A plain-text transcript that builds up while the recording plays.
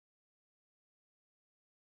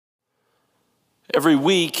Every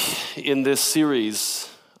week in this series,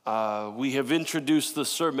 we have introduced the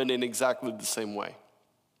sermon in exactly the same way.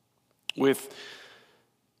 With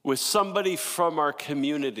somebody from our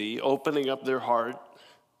community opening up their heart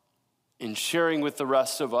and sharing with the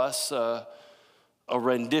rest of us a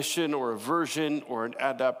rendition or a version or an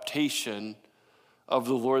adaptation of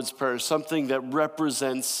the Lord's Prayer, something that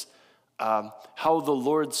represents how the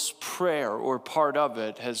Lord's Prayer or part of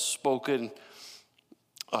it has spoken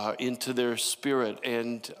into their spirit.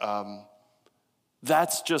 And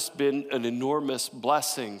that's just been an enormous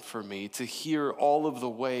blessing for me to hear all of the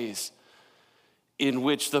ways in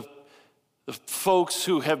which the folks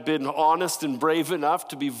who have been honest and brave enough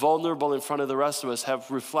to be vulnerable in front of the rest of us have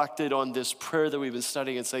reflected on this prayer that we've been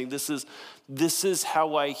studying and saying, this is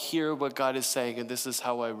how I hear what God is saying, and this is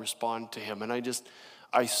how I respond to him. And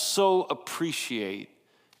I so appreciate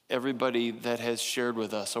everybody that has shared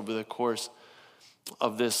with us over the course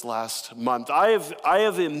of this last month. I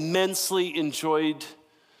have immensely enjoyed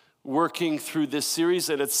working through this series,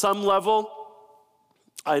 and at some level,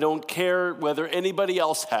 I don't care whether anybody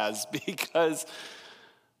else has, because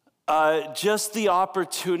just the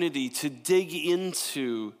opportunity to dig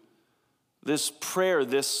into this prayer,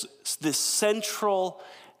 this central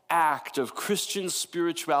act of Christian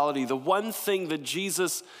spirituality, the one thing that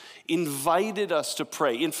Jesus invited us to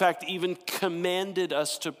pray, in fact, even commanded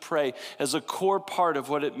us to pray as a core part of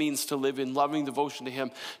what it means to live in loving devotion to him,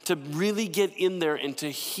 to really get in there and to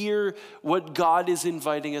hear what God is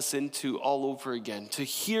inviting us into all over again, to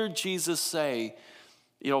hear Jesus say,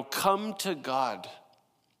 come to God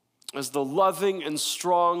as the loving and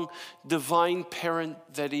strong divine parent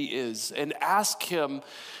that he is, and ask him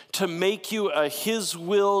to make you a his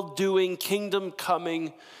will doing, kingdom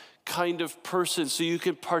coming kind of person, so you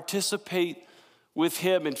can participate with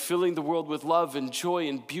him in filling the world with love and joy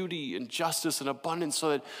and beauty and justice and abundance, so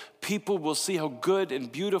that people will see how good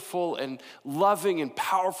and beautiful and loving and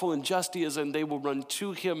powerful and just he is, and they will run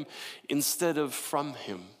to him instead of from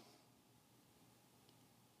him.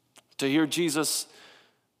 To hear Jesus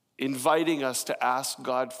inviting us to ask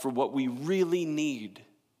God for what we really need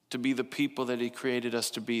to be the people that he created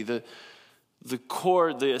us to be, the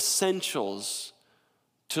core, the essentials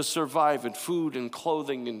to survive, in food and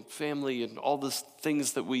clothing and family and all the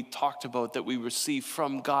things that we talked about that we receive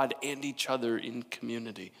from God and each other in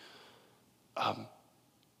community.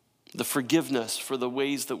 The forgiveness for the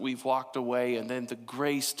ways that we've walked away, and then the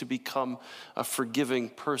grace to become a forgiving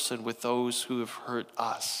person with those who have hurt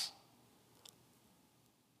us.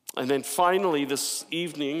 And then finally this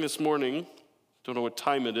morning, don't know what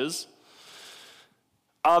time it is,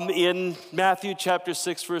 in Matthew chapter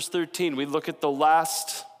 6, verse 13, we look at the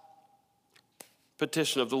last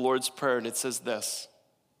petition of the Lord's Prayer, and it says this: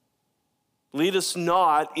 lead us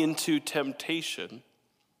not into temptation,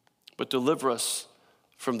 but deliver us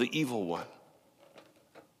from the evil one.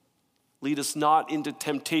 Lead us not into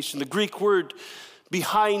temptation. The Greek word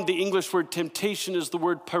behind the English word temptation is the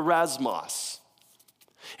word parasmos.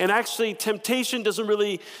 And actually, temptation doesn't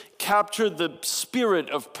really capture the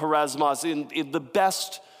spirit of parasmos in the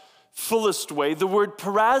best, fullest way. The word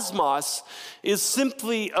parasmos is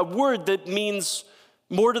simply a word that means,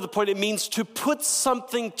 more to the point, it means to put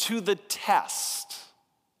something to the test.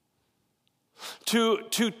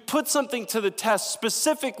 To put something to the test,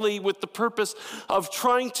 specifically with the purpose of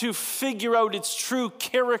trying to figure out its true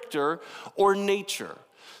character or nature.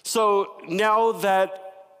 So now that,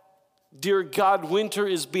 dear God, winter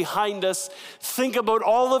is behind us, think about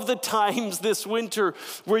all of the times this winter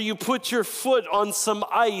where you put your foot on some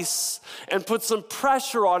ice and put some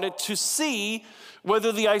pressure on it to see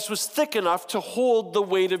whether the ice was thick enough to hold the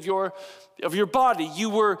weight of your body. You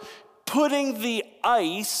were putting the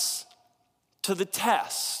ice to the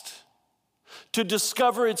test to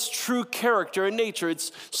discover its true character and nature,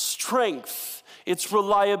 its strength, its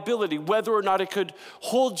reliability, whether or not it could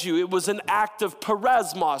hold you. It was an act of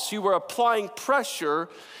parasmos. You were applying pressure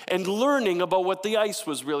and learning about what the ice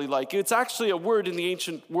was really like. It's actually a word in the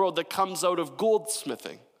ancient world that comes out of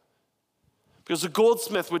goldsmithing. Because a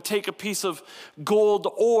goldsmith would take a piece of gold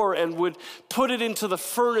ore and would put it into the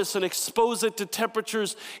furnace and expose it to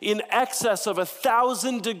temperatures in excess of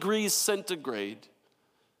 1,000 degrees centigrade.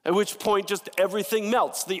 At which point just everything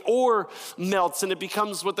melts. The ore melts and it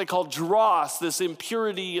becomes what they call dross, this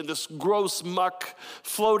impurity and this gross muck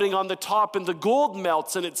floating on the top. And the gold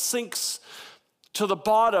melts and it sinks to the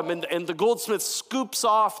bottom. And the goldsmith scoops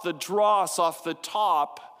off the dross off the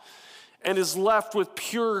top and is left with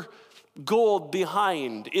pure gold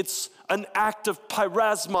behind. It's an act of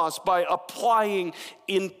pyrasmos. By applying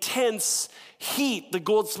intense heat, the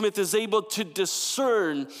goldsmith is able to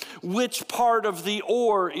discern which part of the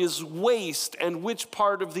ore is waste and which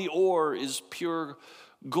part of the ore is pure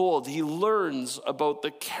gold. He learns about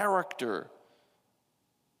the character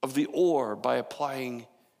of the ore by applying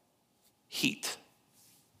heat.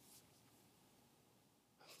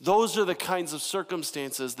 Those are the kinds of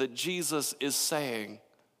circumstances that Jesus is saying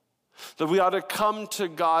that we ought to come to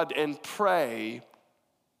God and pray.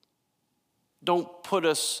 Don't put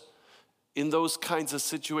us in those kinds of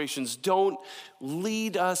situations. Don't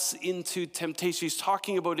lead us into temptation. He's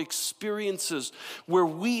talking about experiences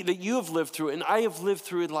that you have lived through and I have lived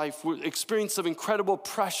through in life, experience of incredible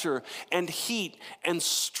pressure and heat and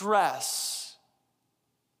stress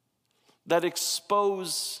that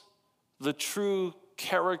expose the true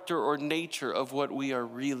character or nature of what we are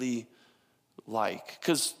really like.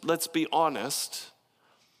 Because let's be honest,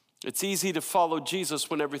 it's easy to follow Jesus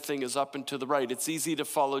when everything is up and to the right. It's easy to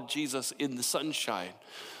follow Jesus in the sunshine.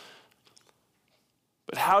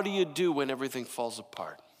 But how do you do when everything falls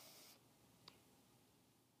apart?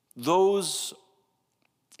 Those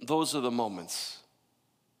are the moments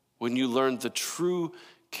when you learn the true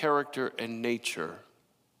character and nature,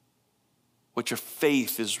 what your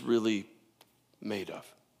faith is really made of.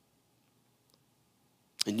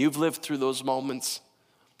 And you've lived through those moments,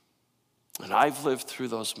 and I've lived through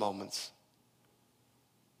those moments.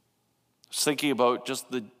 I was thinking about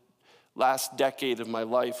just the last decade of my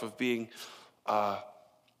life of being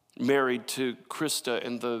married to Krista,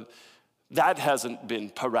 and that hasn't been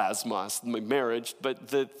parasmos, my marriage, but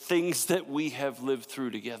the things that we have lived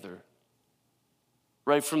through together.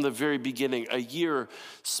 Right from the very beginning, a year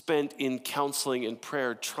spent in counseling and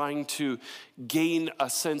prayer, trying to gain a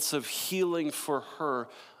sense of healing for her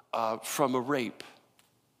from a rape.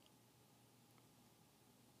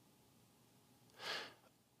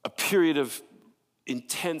 A period of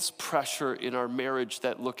intense pressure in our marriage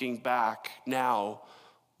that, looking back now,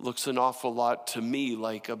 looks an awful lot to me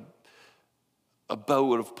like a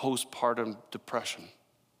bout of postpartum depression.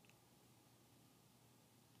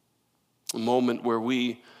 A moment where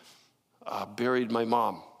we buried my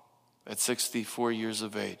mom at 64 years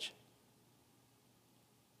of age.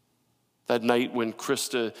 That night when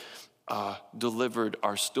Krista delivered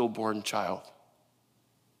our stillborn child.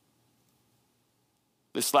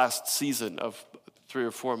 This last season of 3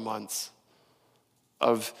 or 4 months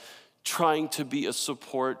of trying to be a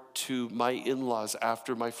support to my in-laws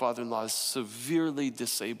after my father-in-law's severely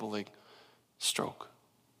disabling stroke.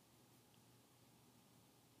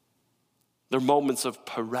 They're moments of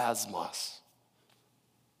parasmos,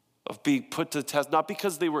 of being put to test, not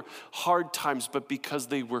because they were hard times, but because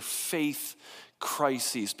they were faith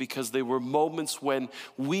crises, because they were moments when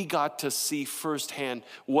we got to see firsthand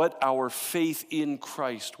what our faith in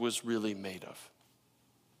Christ was really made of.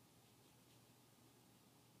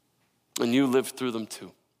 And you lived through them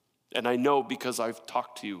too. And I know because I've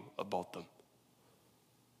talked to you about them.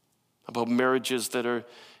 About marriages that are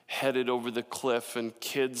headed over the cliff and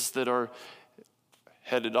kids that are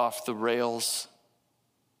headed off the rails,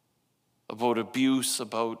 about abuse,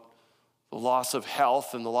 about the loss of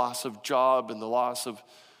health and the loss of job and the loss of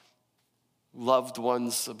loved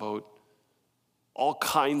ones, about all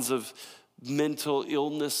kinds of mental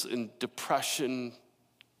illness and depression,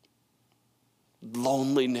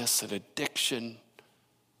 loneliness and addiction.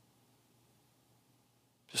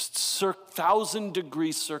 Just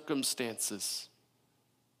 1,000-degree circumstances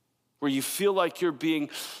where you feel like you're being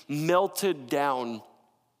melted down.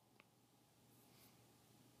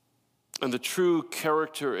 And the true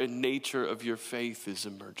character and nature of your faith is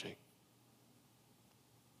emerging.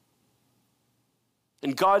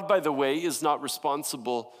 And God, by the way, is not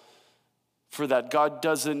responsible for that. God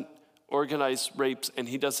doesn't organize rapes, and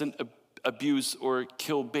he doesn't abuse or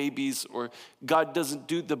kill babies, or God doesn't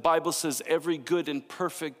do, the Bible says every good and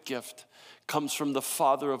perfect gift comes from the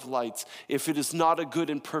Father of lights. If it is not a good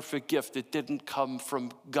and perfect gift, it didn't come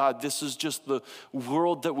from God. This is just the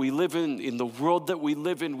world that we live in. In the world that we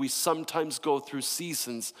live in, we sometimes go through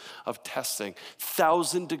seasons of testing,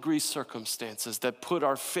 1,000-degree circumstances that put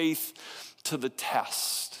our faith to the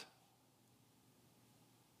test.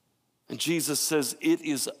 And Jesus says it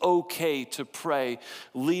is okay to pray,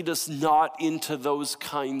 lead us not into those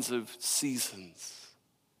kinds of seasons.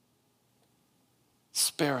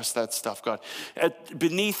 Spare us that stuff, God.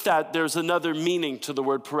 Beneath that, there's another meaning to the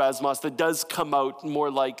word parasmos that does come out more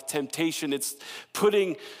like temptation. It's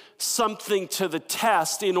putting something to the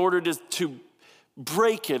test in order to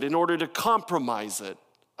break it, in order to compromise it.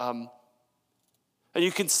 And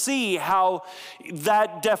you can see how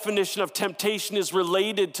that definition of temptation is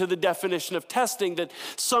related to the definition of testing, that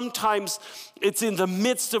sometimes it's in the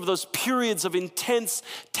midst of those periods of intense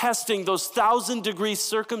testing, those 1,000-degree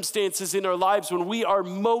circumstances in our lives when we are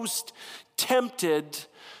most tempted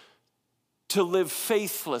to live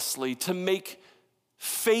faithlessly, to make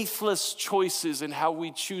faithless choices in how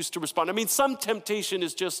we choose to respond. I mean, some temptation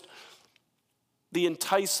is just the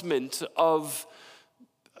enticement of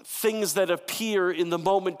things that appear in the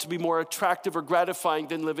moment to be more attractive or gratifying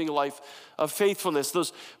than living a life of faithfulness.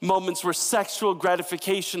 Those moments where sexual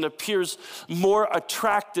gratification appears more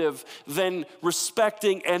attractive than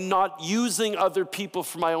respecting and not using other people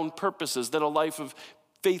for my own purposes, than a life of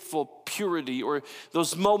faithful purity, or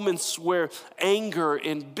those moments where anger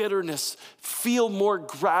and bitterness feel more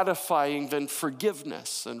gratifying than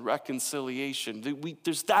forgiveness and reconciliation.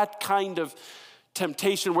 There's that kind of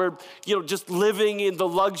temptation where, just living in the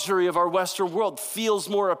luxury of our Western world feels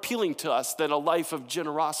more appealing to us than a life of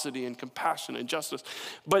generosity and compassion and justice.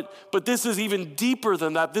 But this is even deeper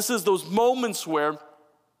than that. This is those moments where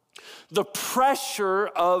the pressure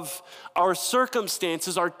of our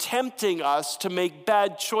circumstances are tempting us to make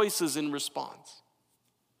bad choices in response.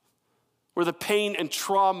 Where the pain and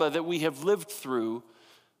trauma that we have lived through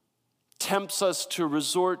tempts us to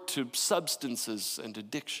resort to substances and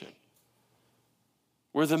addiction.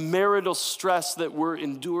 Where the marital stress that we're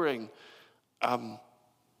enduring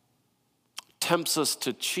tempts us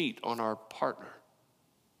to cheat on our partner.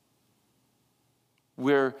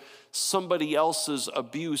 Where somebody else's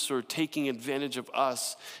abuse or taking advantage of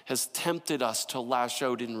us has tempted us to lash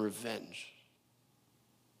out in revenge.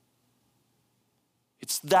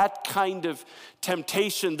 It's that kind of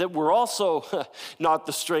temptation that we're also not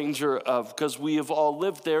the stranger of, because we have all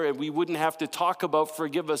lived there, and we wouldn't have to talk about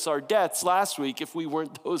forgive us our debts last week if we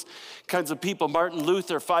weren't those kinds of people. Martin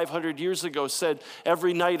Luther 500 years ago said,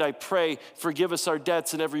 every night I pray, forgive us our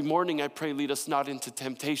debts, and every morning I pray, lead us not into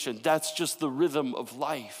temptation. That's just the rhythm of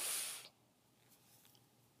life.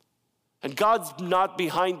 And God's not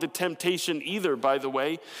behind the temptation either, by the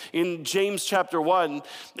way. In James chapter 1,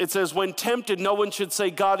 it says, when tempted, no one should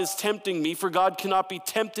say, God is tempting me, for God cannot be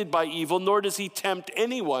tempted by evil, nor does he tempt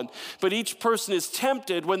anyone. But each person is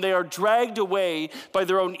tempted when they are dragged away by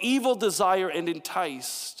their own evil desire and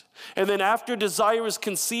enticed. And then after desire is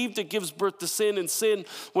conceived, it gives birth to sin, and sin,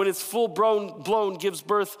 when it's full blown, gives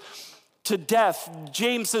birth to death.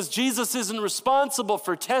 James says Jesus isn't responsible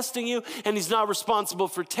for testing you, and he's not responsible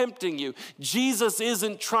for tempting you. Jesus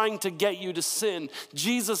isn't trying to get you to sin.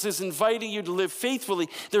 Jesus is inviting you to live faithfully.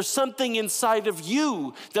 There's something inside of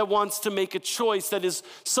you that wants to make a choice that is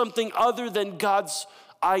something other than God's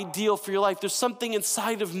ideal for your life. There's something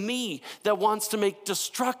inside of me that wants to make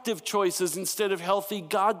destructive choices instead of healthy,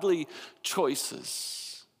 godly choices.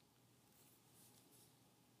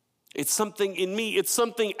 It's something in me. It's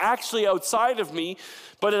something actually outside of me,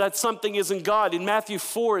 but that something isn't God. In Matthew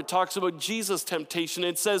 4, it talks about Jesus' temptation.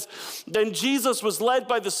 It says, then Jesus was led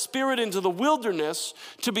by the Spirit into the wilderness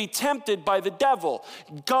to be tempted by the devil.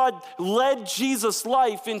 God led Jesus'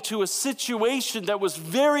 life into a situation that was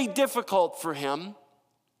very difficult for him.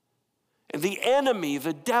 And the enemy,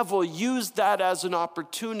 the devil, used that as an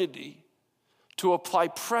opportunity to apply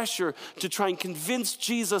pressure to try and convince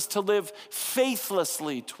Jesus to live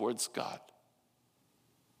faithlessly towards God.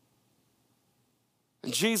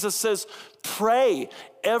 And Jesus says, pray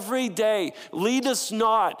every day. Lead us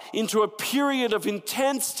not into a period of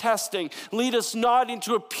intense testing. Lead us not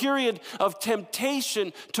into a period of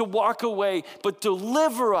temptation to walk away, but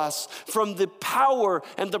deliver us from the power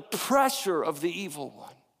and the pressure of the evil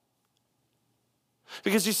one.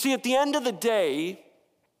 Because you see, at the end of the day,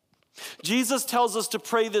 Jesus tells us to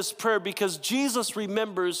pray this prayer because Jesus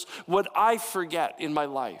remembers what I forget in my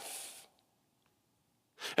life.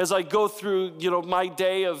 As I go through, my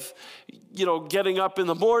day of, getting up in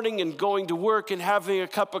the morning and going to work and having a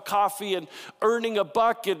cup of coffee and earning a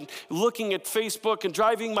buck and looking at Facebook and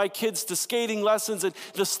driving my kids to skating lessons. And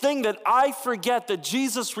this thing that I forget that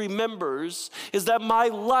Jesus remembers is that my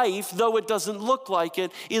life, though it doesn't look like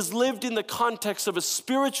it, is lived in the context of a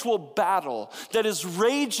spiritual battle that is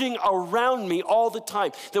raging around me all the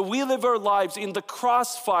time. That we live our lives in the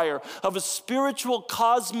crossfire of a spiritual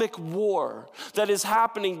cosmic war that is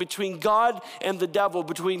happening between God and the devil,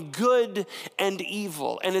 between good and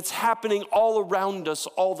evil. And it's happening all around us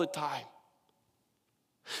all the time.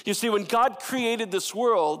 You see, when God created this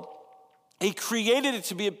world, He created it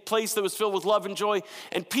to be a place that was filled with love and joy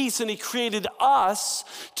and peace, and he created us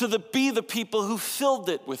to be the people who filled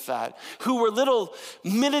it with that, who were little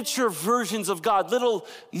miniature versions of God, little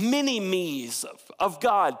mini-me's of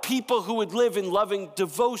God, people who would live in loving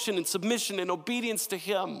devotion and submission and obedience to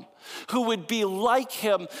him, who would be like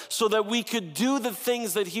him so that we could do the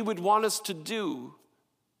things that he would want us to do.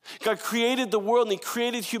 God created the world and he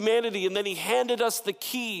created humanity, and then he handed us the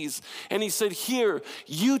keys and he said, here,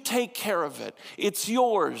 you take care of it. It's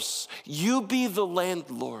yours. You be the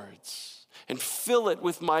landlords and fill it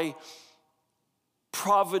with my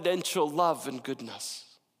providential love and goodness.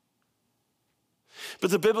 But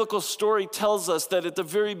the biblical story tells us that at the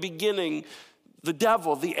very beginning, the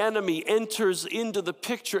devil, the enemy, enters into the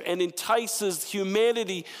picture and entices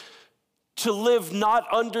humanity to live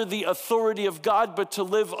not under the authority of God, but to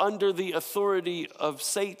live under the authority of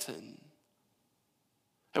Satan.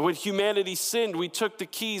 And when humanity sinned, we took the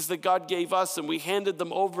keys that God gave us and we handed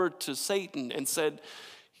them over to Satan and said,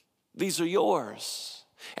 these are yours.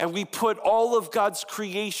 And we put all of God's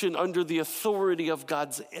creation under the authority of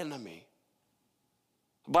God's enemy.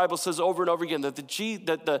 The Bible says over and over again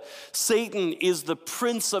that Satan is the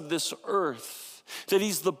prince of this earth. That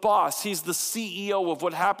he's the boss, he's the CEO of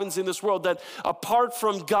what happens in this world, that apart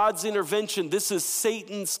from God's intervention, this is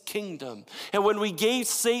Satan's kingdom. And when we gave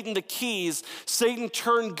Satan the keys, Satan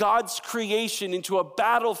turned God's creation into a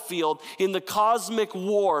battlefield in the cosmic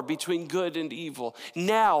war between good and evil.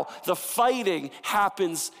 Now, the fighting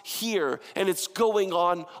happens here, and it's going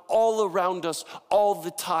on all around us all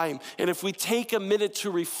the time. And if we take a minute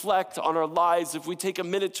to reflect on our lives, if we take a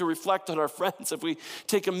minute to reflect on our friends, if we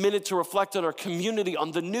take a minute to reflect on our community,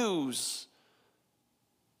 on the news,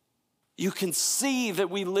 you can see that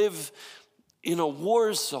we live in a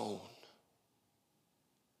war zone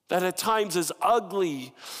that at times is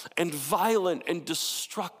ugly and violent and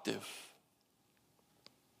destructive.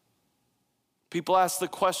 People ask the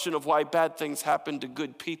question of why bad things happen to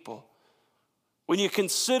good people. When you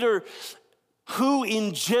consider who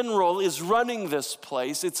in general is running this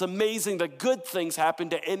place, it's amazing that good things happen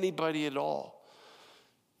to anybody at all.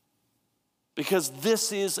 Because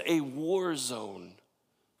this is a war zone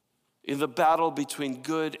in the battle between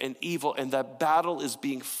good and evil, and that battle is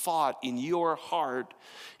being fought in your heart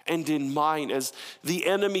and in mine as the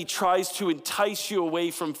enemy tries to entice you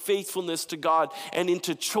away from faithfulness to God and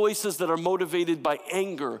into choices that are motivated by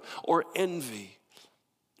anger or envy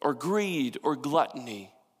or greed or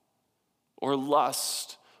gluttony or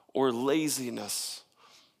lust or laziness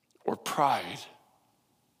or pride.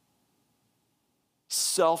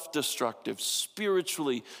 Self-destructive,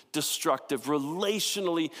 spiritually destructive,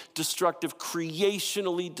 relationally destructive,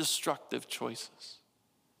 creationally destructive choices.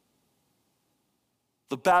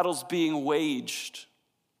 The battle's being waged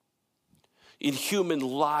in human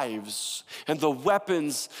lives, and the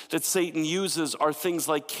weapons that Satan uses are things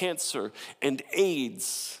like cancer and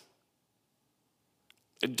AIDS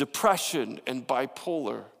and depression and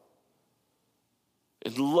bipolar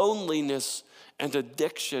and loneliness and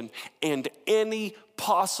addiction, and any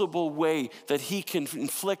possible way that he can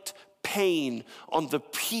inflict pain on the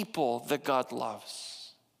people that God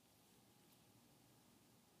loves.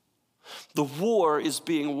 The war is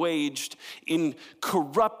being waged in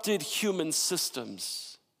corrupted human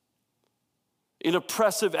systems, in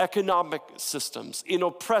oppressive economic systems, in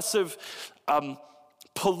oppressive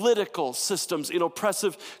political systems, in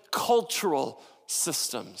oppressive cultural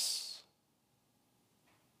systems.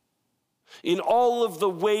 In all of the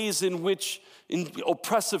ways in which, in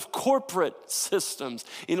oppressive corporate systems,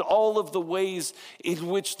 in all of the ways in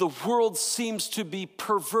which the world seems to be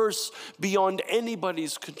perverse beyond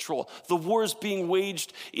anybody's control. The war is being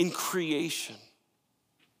waged in creation.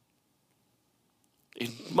 In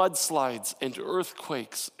mudslides and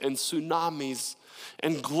earthquakes and tsunamis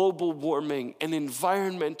and global warming and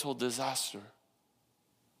environmental disaster.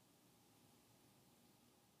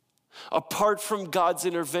 Apart from God's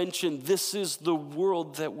intervention, this is the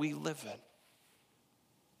world that we live in.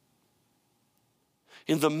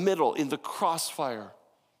 In the middle, in the crossfire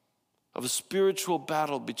of a spiritual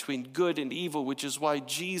battle between good and evil, which is why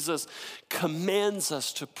Jesus commands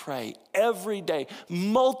us to pray every day,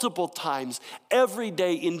 multiple times, every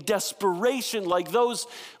day in desperation, like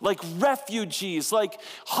refugees, like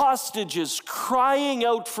hostages crying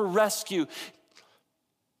out for rescue.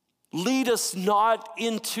 Lead us not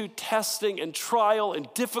into testing and trial and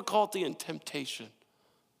difficulty and temptation,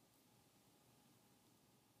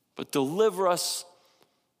 but deliver us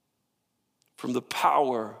from the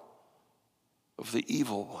power of the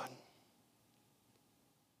evil one.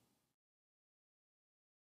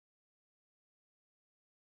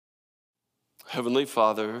 Heavenly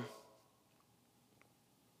Father,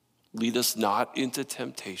 Lead us not into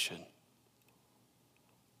temptation,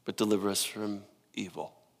 but deliver us from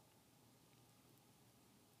evil.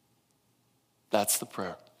 That's the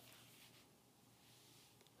prayer.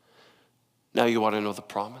 Now you want to know the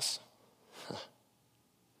promise?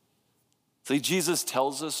 See, Jesus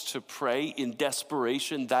tells us to pray in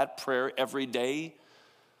desperation that prayer every day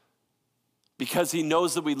because he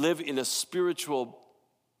knows that we live in a spiritual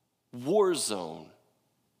war zone.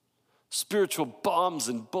 Spiritual bombs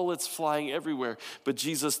and bullets flying everywhere. But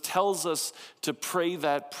Jesus tells us to pray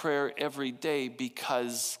that prayer every day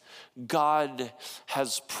because God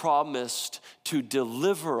has promised to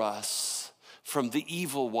deliver us from the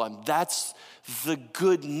evil one. That's the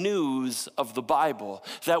good news of the Bible.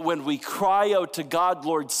 That when we cry out to God,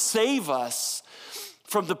 Lord, save us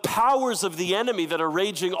from the powers of the enemy that are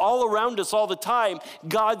raging all around us all the time,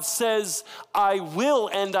 God says, I will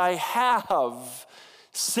and I have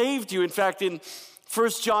saved you. In fact, in 1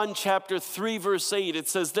 John chapter 3, verse 8, it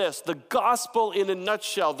says this, the gospel in a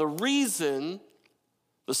nutshell, the reason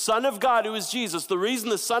the Son of God, who is Jesus, the reason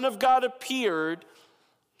the Son of God appeared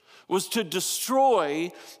was to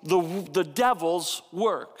destroy the devil's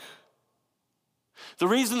work. The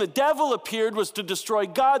reason the devil appeared was to destroy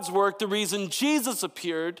God's work. The reason Jesus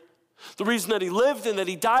appeared, the reason that he lived and that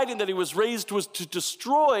he died and that he was raised was to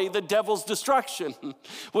destroy the devil's destruction,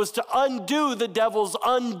 was to undo the devil's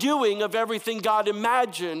undoing of everything God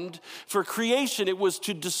imagined for creation. It was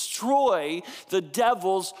to destroy the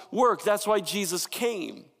devil's work. That's why Jesus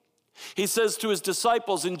came. He says to his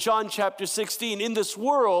disciples in John chapter 16, in this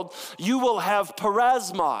world you will have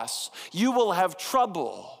parasmos, you will have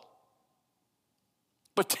trouble.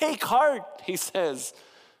 But take heart, he says,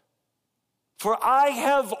 for I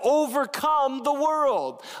have overcome the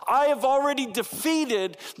world. I have already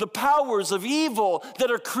defeated the powers of evil that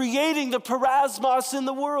are creating the parasmos in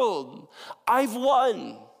the world. I've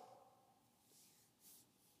won.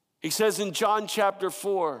 He says in John chapter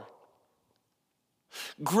 4,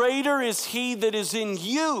 greater is he that is in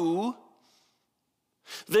you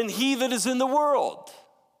than he that is in the world.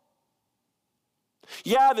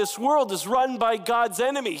 Yeah, this world is run by God's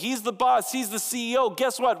enemy. He's the boss. He's the CEO.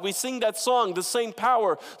 Guess what? We sing that song, the same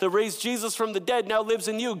power that raised Jesus from the dead now lives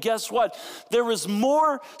in you. Guess what? There is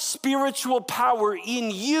more spiritual power in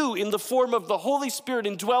you in the form of the Holy Spirit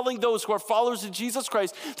indwelling those who are followers of Jesus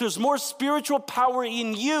Christ. There's more spiritual power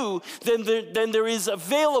in you than there is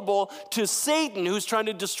available to Satan, who's trying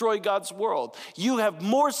to destroy God's world. You have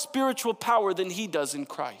more spiritual power than he does in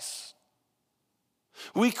Christ.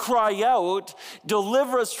 We cry out,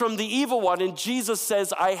 deliver us from the evil one. And Jesus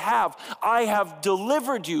says, I have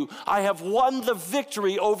delivered you. I have won the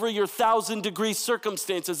victory over your 1,000-degree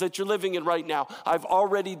circumstances that you're living in right now. I've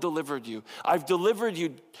already delivered you. I've delivered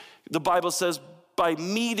you, the Bible says, by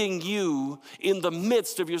meeting you in the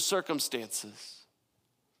midst of your circumstances.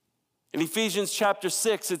 In Ephesians chapter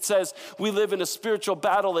 6, it says, we live in a spiritual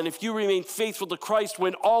battle, and if you remain faithful to Christ,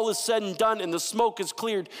 when all is said and done and the smoke is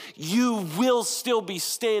cleared, you will still be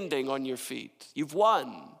standing on your feet. You've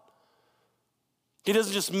won. He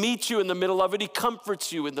doesn't just meet you in the middle of it, he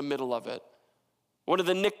comforts you in the middle of it. One of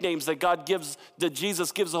the nicknames that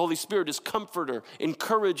Jesus gives the Holy Spirit is comforter,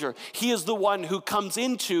 encourager. He is the one who comes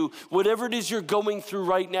into whatever it is you're going through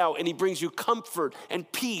right now, and he brings you comfort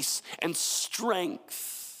and peace and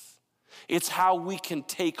strength. It's how we can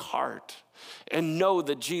take heart and know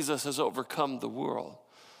that Jesus has overcome the world.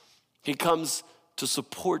 He comes to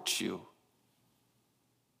support you.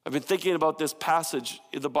 I've been thinking about this passage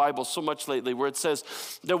in the Bible so much lately where it says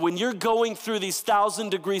that when you're going through these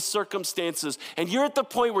 1,000-degree circumstances and you're at the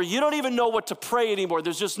point where you don't even know what to pray anymore,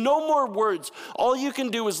 there's just no more words. All you can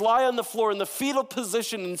do is lie on the floor in the fetal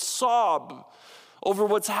position and sob over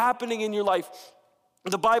what's happening in your life.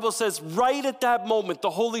 The Bible says right at that moment, the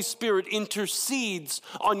Holy Spirit intercedes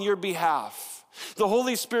on your behalf. The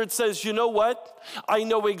Holy Spirit says, you know what? I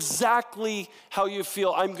know exactly how you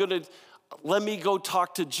feel. Let me go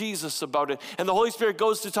talk to Jesus about it. And the Holy Spirit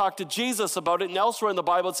goes to talk to Jesus about it. And elsewhere in the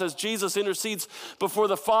Bible, it says Jesus intercedes before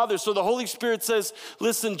the Father. So the Holy Spirit says,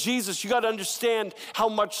 listen, Jesus, you got to understand how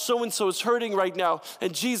much so-and-so is hurting right now.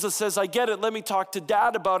 And Jesus says, I get it. Let me talk to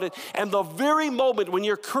Dad about it. And the very moment when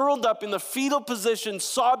you're curled up in the fetal position,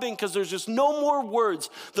 sobbing because there's just no more words,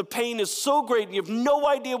 the pain is so great and you have no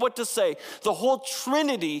idea what to say, the whole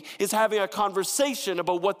Trinity is having a conversation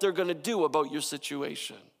about what they're going to do about your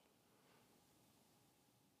situation.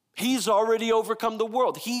 He's already overcome the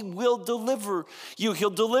world. He will deliver you. He'll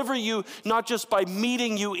deliver you not just by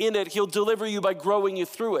meeting you in it, he'll deliver you by growing you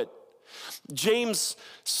through it. James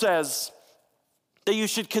says that you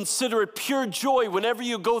should consider it pure joy whenever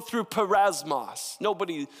you go through parasmos.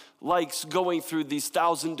 Nobody likes going through these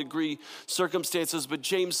 1,000-degree circumstances, but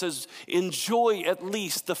James says, enjoy at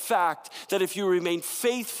least the fact that if you remain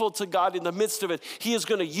faithful to God in the midst of it, he is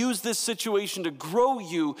going to use this situation to grow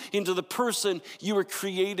you into the person you were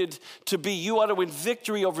created to be. You ought to win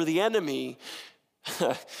victory over the enemy.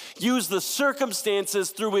 Use the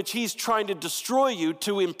circumstances through which he's trying to destroy you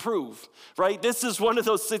to improve, right? This is one of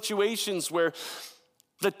those situations where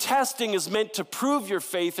the testing is meant to prove your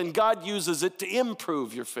faith, and God uses it to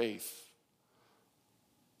improve your faith.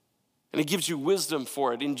 And he gives you wisdom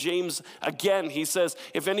for it. In James, again, he says,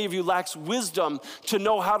 if any of you lacks wisdom to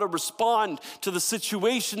know how to respond to the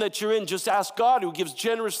situation that you're in, just ask God, who gives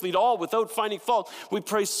generously to all without finding fault. We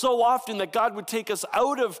pray so often that God would take us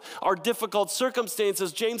out of our difficult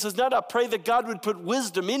circumstances. James says, I pray that God would put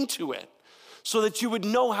wisdom into it, so that you would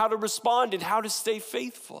know how to respond and how to stay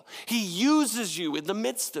faithful. He uses you in the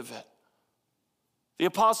midst of it. The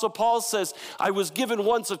Apostle Paul says, I was given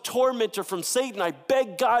once a tormentor from Satan. I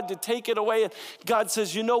begged God to take it away. And God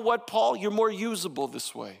says, you know what, Paul? You're more usable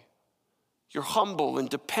this way. You're humble and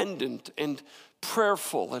dependent and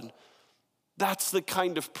prayerful. And that's the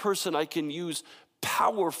kind of person I can use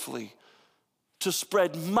powerfully to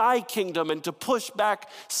spread my kingdom and to push back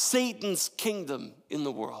Satan's kingdom in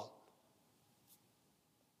the world.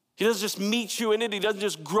 He doesn't just meet you in it. He doesn't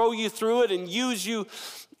just grow you through it and use you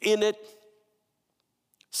in it.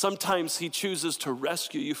 Sometimes he chooses to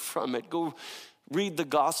rescue you from it. Go read the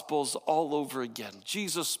Gospels all over again.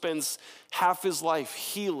 Jesus spends half his life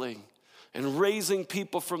healing and raising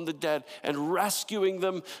people from the dead and rescuing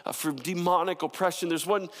them from demonic oppression. There's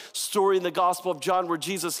one story in the Gospel of John where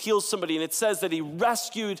Jesus heals somebody, and it says that he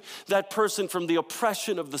rescued that person from the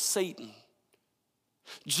oppression of the Satan.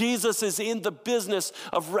 Jesus is in the business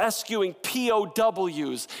of rescuing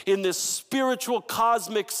POWs in this spiritual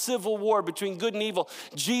cosmic civil war between good and evil.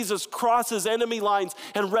 Jesus crosses enemy lines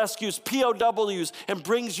and rescues POWs and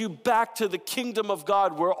brings you back to the kingdom of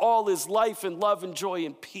God where all is life and love and joy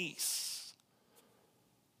and peace.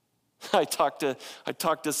 I talked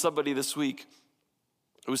to somebody this week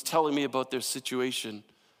who was telling me about their situation,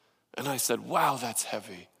 and I said, wow, that's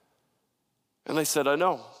heavy. And they said, I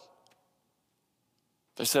know.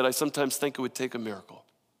 I said, I sometimes think it would take a miracle.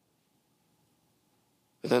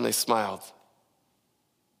 And then they smiled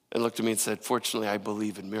and looked at me and said, fortunately, I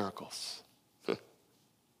believe in miracles.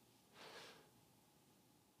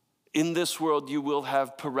 In this world, you will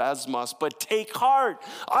have parasmos, but take heart.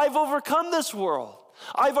 I've overcome this world.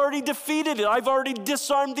 I've already defeated it. I've already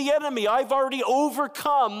disarmed the enemy. I've already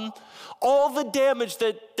overcome all the damage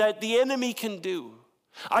that the enemy can do.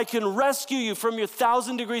 I can rescue you from your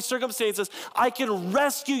 1,000-degree circumstances. I can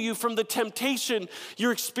rescue you from the temptation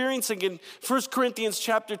you're experiencing. In 1 Corinthians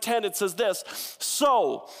chapter 10, it says this,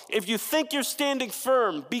 so if you think you're standing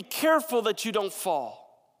firm, be careful that you don't fall.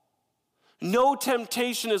 No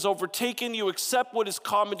temptation has overtaken you except what is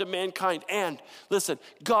common to mankind. And listen,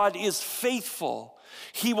 God is faithful.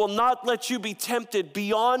 He will not let you be tempted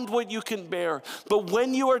beyond what you can bear. But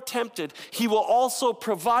when you are tempted, he will also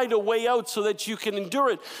provide a way out so that you can endure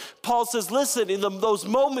it. Paul says, listen, in those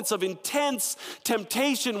moments of intense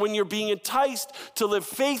temptation, when you're being enticed to live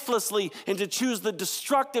faithlessly and to choose the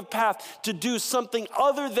destructive path, to do something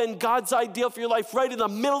other than God's ideal for your life, right in the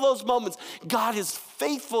middle of those moments, God is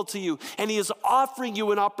faithful to you, and he is offering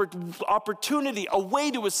you an opportunity, a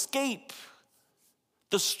way to escape.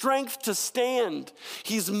 The strength to stand.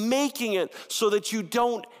 He's making it so that you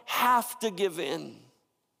don't have to give in.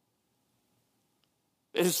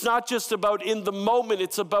 And it's not just about in the moment,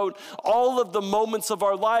 it's about all of the moments of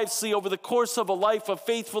our lives. See, over the course of a life of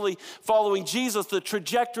faithfully following Jesus, the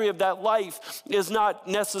trajectory of that life is not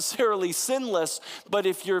necessarily sinless, but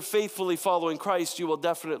if you're faithfully following Christ, you will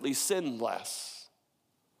definitely sin less.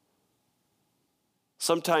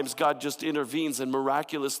 Sometimes God just intervenes and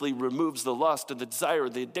miraculously removes the lust and the desire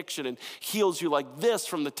and the addiction and heals you like this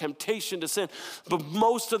from the temptation to sin. But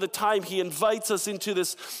most of the time, he invites us into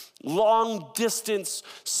this long-distance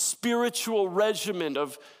spiritual regimen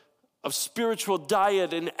of spiritual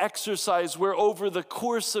diet and exercise where over the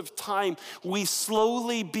course of time, we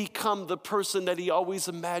slowly become the person that he always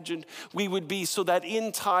imagined we would be, so that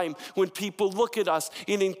in time, when people look at us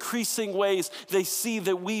in increasing ways, they see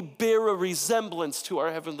that we bear a resemblance to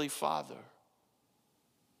our Heavenly Father.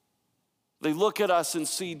 They look at us and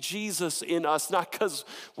see Jesus in us, not because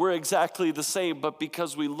we're exactly the same, but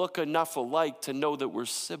because we look enough alike to know that we're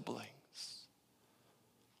siblings.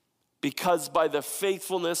 Because by the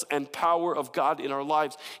faithfulness and power of God in our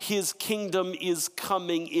lives, his kingdom is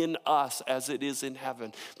coming in us as it is in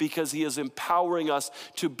heaven. Because he is empowering us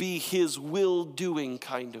to be his will-doing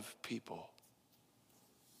kind of people.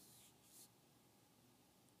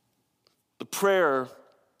 The prayer,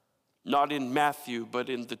 not in Matthew, but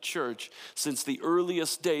in the church, since the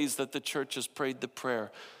earliest days that the church has prayed the prayer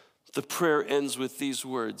ends with these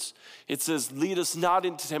words. It says, lead us not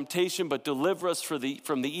into temptation, but deliver us from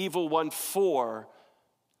the evil one, for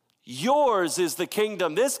yours is the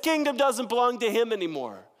kingdom. This kingdom doesn't belong to him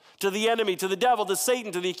anymore. To the enemy, to the devil, to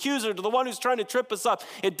Satan, to the accuser, to the one who's trying to trip us up.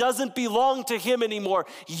 It doesn't belong to him anymore.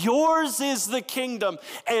 Yours is the kingdom,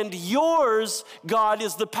 and yours, God,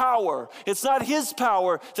 is the power. It's not his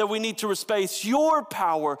power that we need to respect. It's your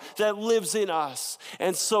power that lives in us.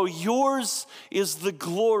 And so yours is the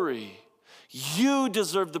glory. You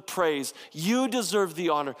deserve the praise. You deserve the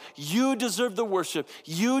honor. You deserve the worship.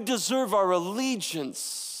 You deserve our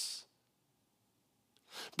allegiance.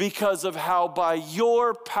 Because of how by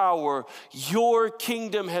your power, your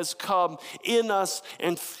kingdom has come in us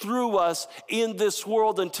and through us in this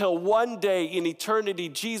world until one day in eternity,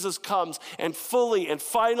 Jesus comes and fully and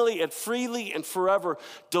finally and freely and forever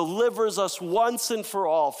delivers us once and for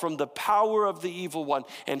all from the power of the evil one,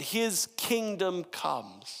 and his kingdom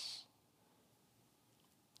comes.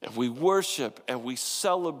 And we worship and we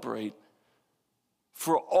celebrate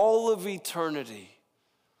for all of eternity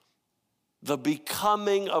the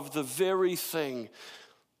becoming of the very thing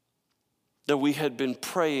that we had been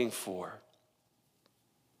praying for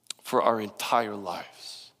our entire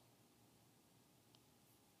lives.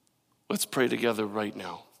 Let's pray together right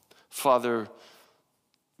now. Father,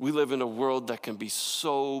 we live in a world that can be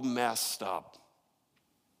so messed up,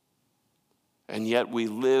 and yet we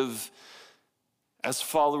live as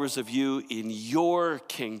followers of you in your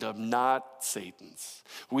kingdom, not Satan's.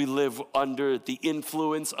 We live under the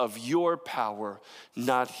influence of your power,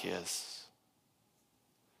 not his.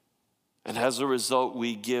 And as a result,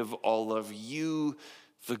 we give all of you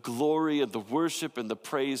the glory and the worship and the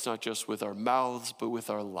praise, not just with our mouths, but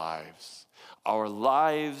with our lives. Our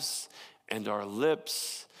lives and our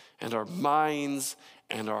lips and our minds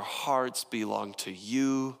and our hearts belong to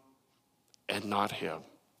you and not him.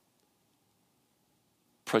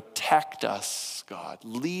 Protect us, God.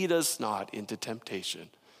 Lead us not into temptation,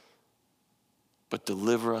 but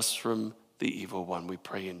deliver us from the evil one. We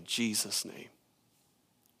pray in Jesus' name.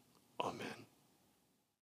 Amen.